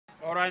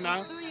All right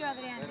now.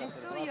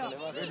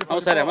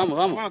 Vamos, Adrián, vamos,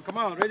 vamos. Come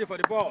on, ready for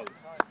the ball.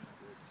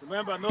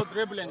 Remember, no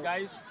dribbling,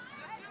 guys.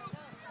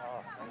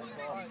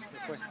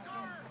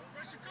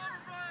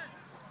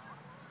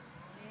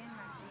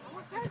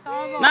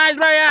 Nice,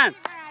 Brian.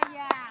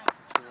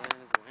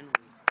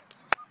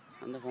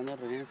 Anda jugando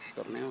re bien este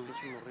torneo.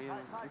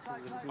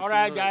 All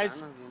right,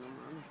 guys.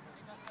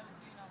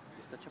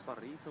 Está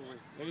chaparrito, güey.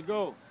 There you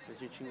go.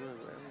 Es un chingo de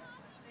huevo.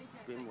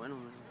 Bien bueno,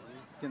 güey.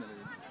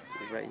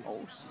 Brian.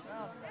 Oh, sí.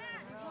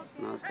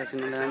 No, casi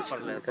no le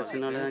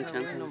dan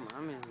chance. No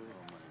mames, güey.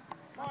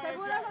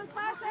 ¡Segura los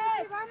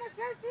pases! ¡Vamos,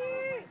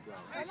 Chelsea!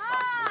 ¡Come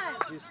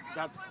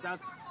on!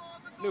 That's,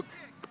 look.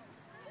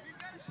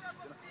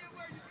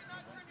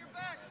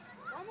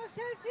 ¡Vamos,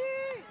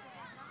 Chelsea!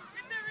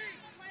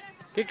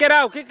 Kick it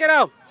out, kick it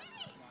out.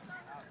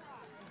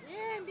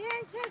 Bien,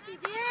 bien, Chelsea,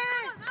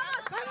 bien.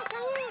 Vamos,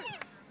 Saúl.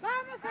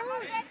 Vamos,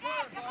 Saúl.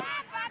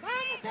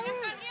 Vamos,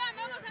 Saúl. Vete.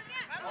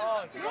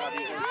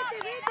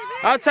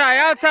 Outside,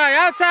 outside,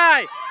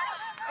 outside.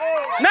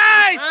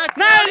 Nice,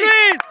 nice,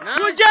 Luis.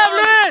 Good job,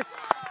 Luis.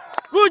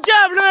 Good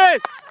job,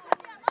 Luis.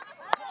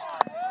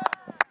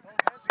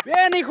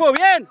 Bien, hijo,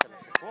 bien.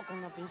 Se secó con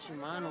una pinche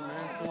mano,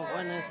 man. Estuvo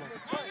buena esa.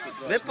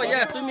 Ve para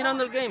allá, estoy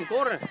mirando el game,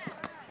 corre.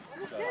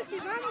 Chelsea,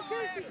 vamos,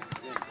 Chelsea.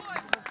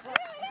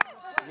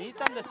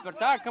 Necesitan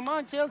despertar, come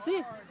on,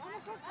 Chelsea.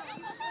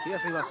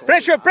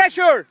 Pressure,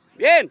 pressure.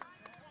 Bien.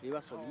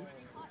 Iba solito.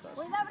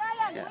 Cuida,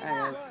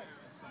 Brian.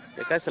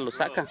 Ya casi se lo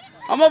saca.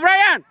 ¡Vamos,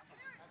 Brian!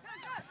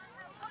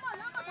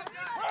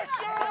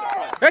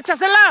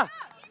 ¡Échasela!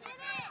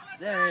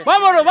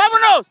 ¡Vámonos,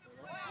 vámonos!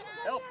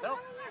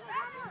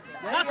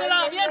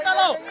 ¡Dásela,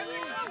 aviéntalo!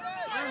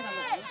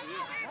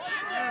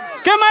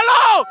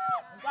 ¡Quémalo!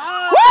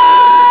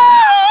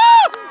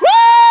 ¡Woo!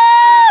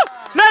 ¡Woo!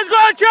 ¡Let's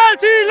go,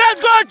 Chelsea!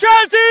 ¡Let's go,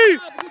 Chelsea!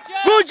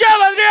 ¡Good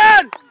job,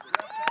 Adrián!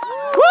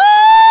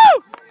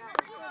 ¡Woo!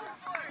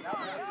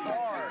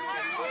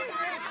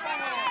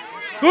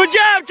 ¡Good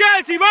job,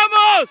 Chelsea!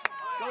 ¡Vamos!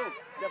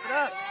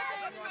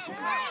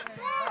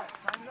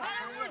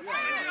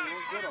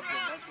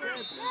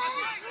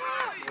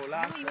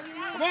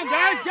 Come on,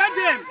 guys, get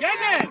them, get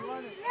them.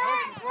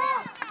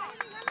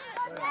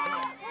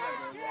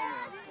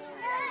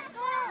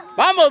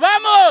 ¡Vamos,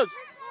 vamos!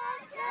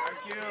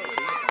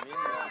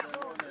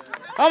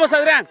 ¡Vamos,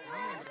 Adrián!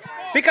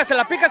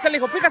 Pícasela, pícasela,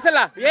 hijo,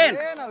 pícasela. Bien.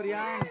 Bien,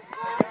 Adrián.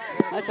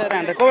 Nice,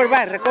 Adrián. Recover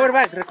back, recover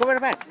back, recover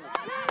back.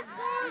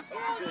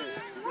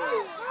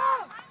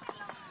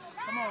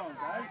 Come on,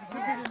 guys.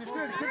 Keep it in the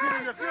field, keep it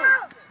in the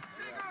field.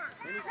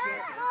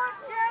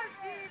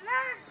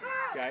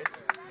 Guys,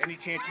 any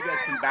chance you guys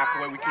can back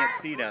away? We can't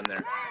see down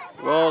there.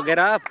 Whoa, get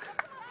up.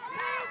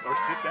 Or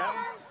sit down.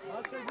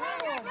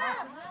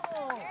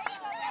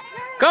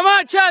 Come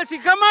on, Chelsea,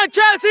 come on,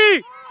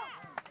 Chelsea.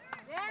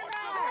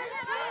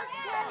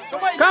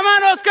 Come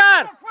on,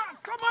 Oscar.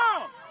 Come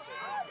on.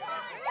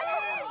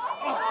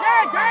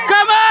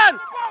 Come on.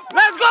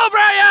 Let's go,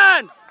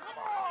 Brian.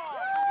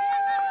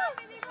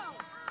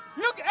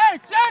 Look, hey,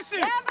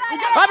 Chelsea.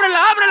 Ábrela,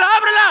 ábrela,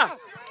 ábrela.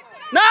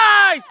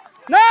 Nice,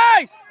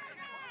 nice.